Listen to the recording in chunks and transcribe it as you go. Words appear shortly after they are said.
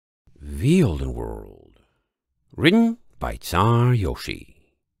The Olden World. Written by Czar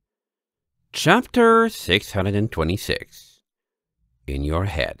Yoshi. Chapter 626. In Your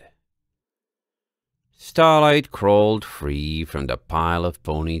Head. Starlight crawled free from the pile of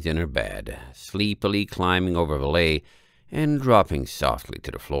ponies in her bed, sleepily climbing over Valet and dropping softly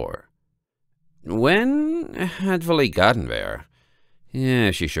to the floor. When had Valet gotten there?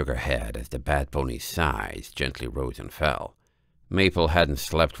 She shook her head as the bad pony's sighs gently rose and fell. Maple hadn't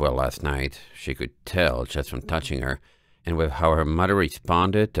slept well last night. She could tell just from touching her, and with how her mother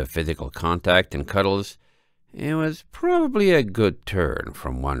responded to physical contact and cuddles, it was probably a good turn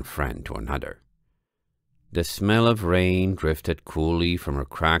from one friend to another. The smell of rain drifted coolly from her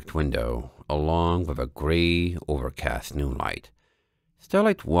cracked window, along with a gray, overcast noonlight.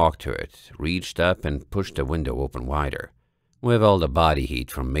 Starlight walked to it, reached up and pushed the window open wider. With all the body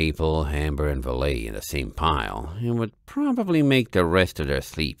heat from Maple, Amber, and Valet in the same pile, it would probably make the rest of their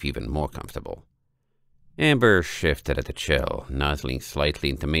sleep even more comfortable. Amber shifted at the chill, nuzzling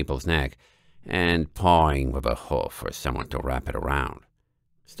slightly into Maple's neck, and pawing with a hoof for someone to wrap it around.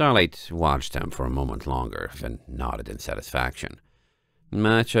 Starlight watched them for a moment longer, then nodded in satisfaction.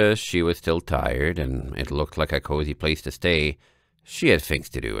 Much as she was still tired, and it looked like a cozy place to stay, she had things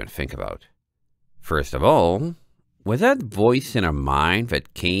to do and think about. First of all, was that voice in her mind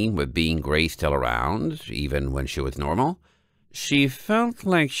that came with being Gray still around, even when she was normal? She felt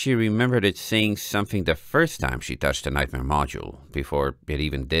like she remembered it saying something the first time she touched the Nightmare Module, before it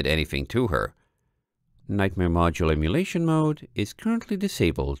even did anything to her. Nightmare Module emulation mode is currently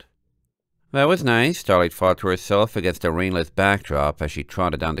disabled. That was nice, Starlight thought to herself against the rainless backdrop as she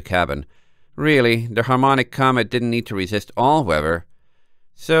trotted down the cabin. Really, the harmonic comet didn't need to resist all weather.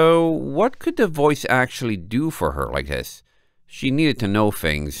 So, what could the voice actually do for her like this? She needed to know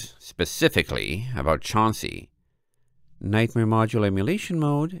things, specifically, about Chauncey. Nightmare Module emulation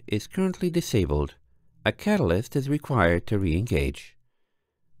mode is currently disabled. A catalyst is required to re-engage.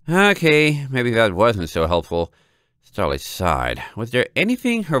 Okay, maybe that wasn't so helpful. Starlight sighed. Was there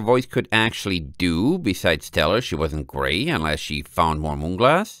anything her voice could actually do besides tell her she wasn't Gray unless she found more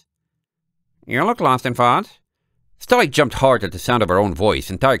moonglass? You look lost in thought. Starlight jumped hard at the sound of her own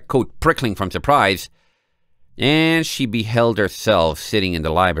voice, entire coat prickling from surprise. And she beheld herself sitting in the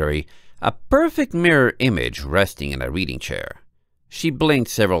library, a perfect mirror image resting in a reading chair. She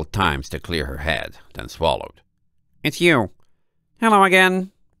blinked several times to clear her head, then swallowed. It's you. Hello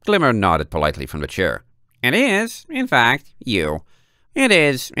again. Glimmer nodded politely from the chair. It is, in fact, you. It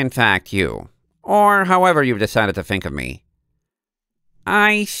is, in fact, you. Or however you've decided to think of me.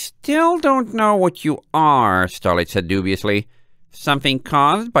 I still don't know what you are, Starlight said dubiously. Something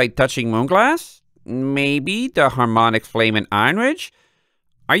caused by touching moonglass? Maybe the harmonic flame in Ironridge?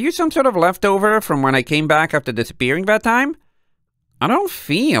 Are you some sort of leftover from when I came back after disappearing that time? I don't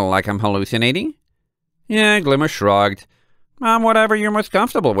feel like I'm hallucinating. Yeah, Glimmer shrugged. Whatever you're most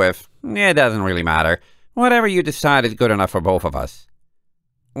comfortable with. It doesn't really matter. Whatever you decide is good enough for both of us.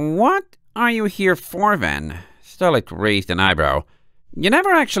 What are you here for, then? Starlight raised an eyebrow. You never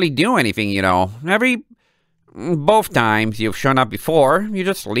actually do anything, you know. Both times you've shown up before, you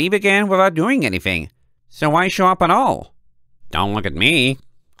just leave again without doing anything. So why show up at all? Don't look at me.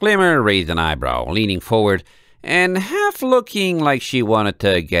 Glimmer raised an eyebrow, leaning forward, and half looking like she wanted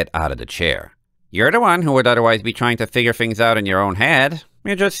to get out of the chair. You're the one who would otherwise be trying to figure things out in your own head.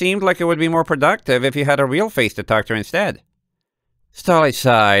 It just seemed like it would be more productive if you had a real face to talk to instead. Starlight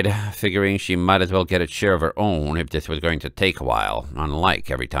sighed, figuring she might as well get a chair of her own if this was going to take a while,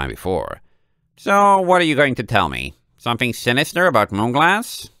 unlike every time before. So, what are you going to tell me? Something sinister about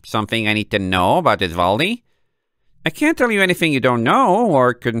moonglass? Something I need to know about Isvaldi? I can't tell you anything you don't know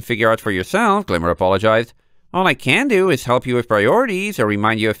or couldn't figure out for yourself, Glimmer apologized. All I can do is help you with priorities or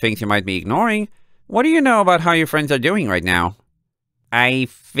remind you of things you might be ignoring. What do you know about how your friends are doing right now? I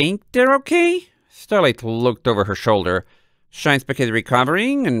think they're okay? Starlight looked over her shoulder. Shinespick is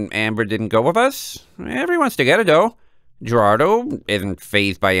recovering, and Amber didn't go with us. Everyone's together, though. Gerardo isn't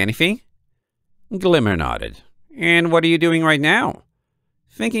fazed by anything. Glimmer nodded. And what are you doing right now?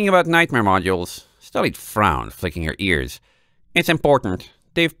 Thinking about nightmare modules. Starlight frowned, flicking her ears. It's important.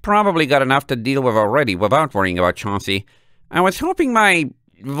 They've probably got enough to deal with already without worrying about Chauncey. I was hoping my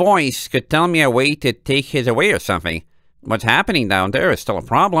voice could tell me a way to take his away or something. What's happening down there is still a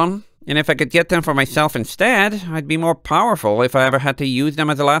problem. And if I could get them for myself instead, I'd be more powerful if I ever had to use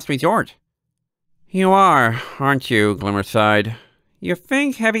them as a last resort. You are, aren't you? Glimmer sighed. You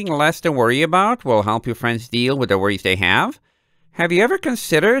think having less to worry about will help your friends deal with the worries they have? Have you ever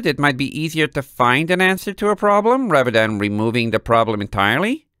considered it might be easier to find an answer to a problem rather than removing the problem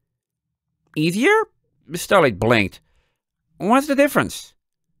entirely? Easier? Starlight blinked. What's the difference?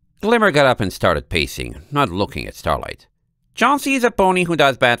 Glimmer got up and started pacing, not looking at Starlight. Chauncey is a pony who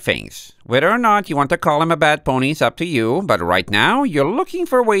does bad things. Whether or not you want to call him a bad pony is up to you, but right now you're looking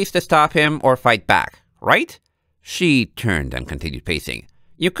for ways to stop him or fight back, right? She turned and continued pacing.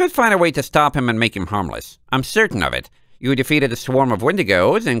 You could find a way to stop him and make him harmless. I'm certain of it. You defeated a swarm of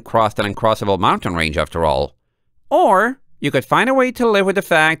Wendigos and crossed an uncrossable mountain range after all. Or you could find a way to live with the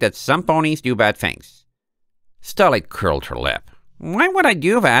fact that some ponies do bad things. Starlight curled her lip. Why would I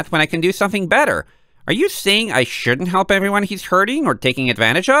do that when I can do something better? Are you saying I shouldn't help everyone he's hurting or taking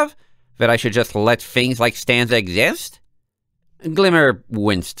advantage of? That I should just let things like Stanza exist? Glimmer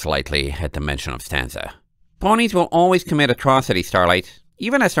winced slightly at the mention of Stanza. Ponies will always commit atrocities, Starlight.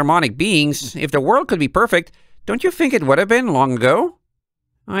 Even as harmonic beings, if the world could be perfect, don't you think it would have been long ago?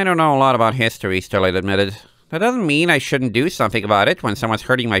 I don't know a lot about history, Starlight admitted. That doesn't mean I shouldn't do something about it when someone's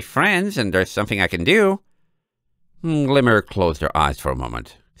hurting my friends and there's something I can do. Glimmer closed her eyes for a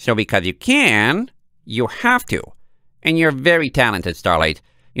moment. So because you can, you have to. And you're very talented, Starlight.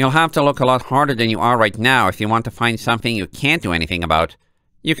 You'll have to look a lot harder than you are right now if you want to find something you can't do anything about.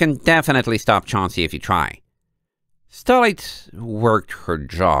 You can definitely stop Chauncey if you try. Starlight worked her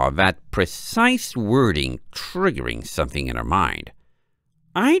jaw, that precise wording triggering something in her mind.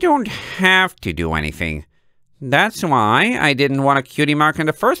 I don't have to do anything. That's why I didn't want a cutie mark in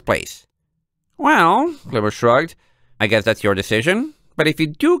the first place. Well, Glimmer shrugged. I guess that's your decision. But if you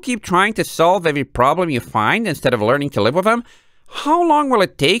do keep trying to solve every problem you find instead of learning to live with them, how long will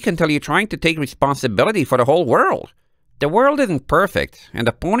it take until you're trying to take responsibility for the whole world? The world isn't perfect, and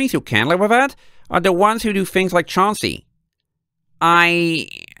the ponies who can live with that are the ones who do things like Chauncey.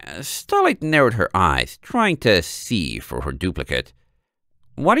 Starlight narrowed her eyes, trying to see for her duplicate.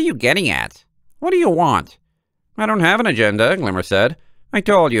 What are you getting at? What do you want? I don't have an agenda, Glimmer said. I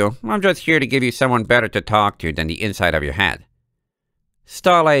told you, I'm just here to give you someone better to talk to than the inside of your head.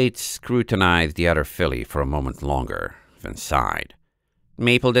 Starlight scrutinized the other filly for a moment longer, then sighed.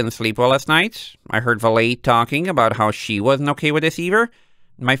 Maple didn't sleep well last night. I heard Valet talking about how she wasn't okay with this either.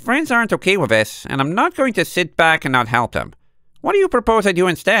 My friends aren't okay with this, and I'm not going to sit back and not help them. What do you propose I do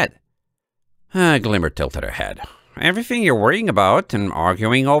instead? Glimmer tilted her head. Everything you're worrying about and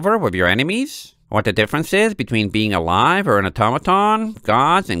arguing over with your enemies? What the difference is between being alive or an automaton,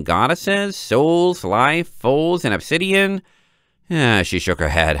 gods and goddesses, souls, life, foes, and obsidian? She shook her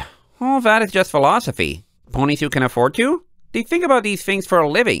head. All that is just philosophy. Ponies who can afford to? They think about these things for a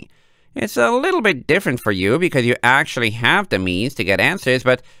living. It's a little bit different for you because you actually have the means to get answers,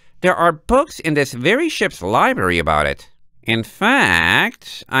 but there are books in this very ship's library about it. In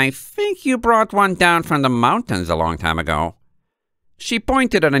fact, I think you brought one down from the mountains a long time ago. She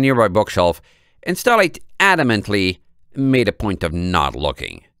pointed at a nearby bookshelf, and Starlight adamantly made a point of not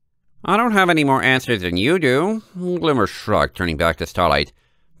looking. I don't have any more answers than you do, Glimmer shrugged, turning back to Starlight.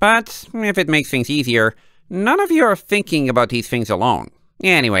 But if it makes things easier, none of you are thinking about these things alone.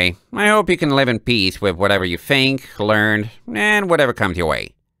 Anyway, I hope you can live in peace with whatever you think, learned, and whatever comes your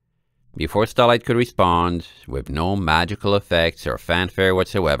way. Before Starlight could respond, with no magical effects or fanfare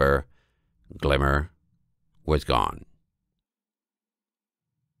whatsoever, Glimmer was gone.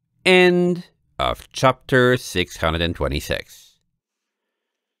 End of chapter 626.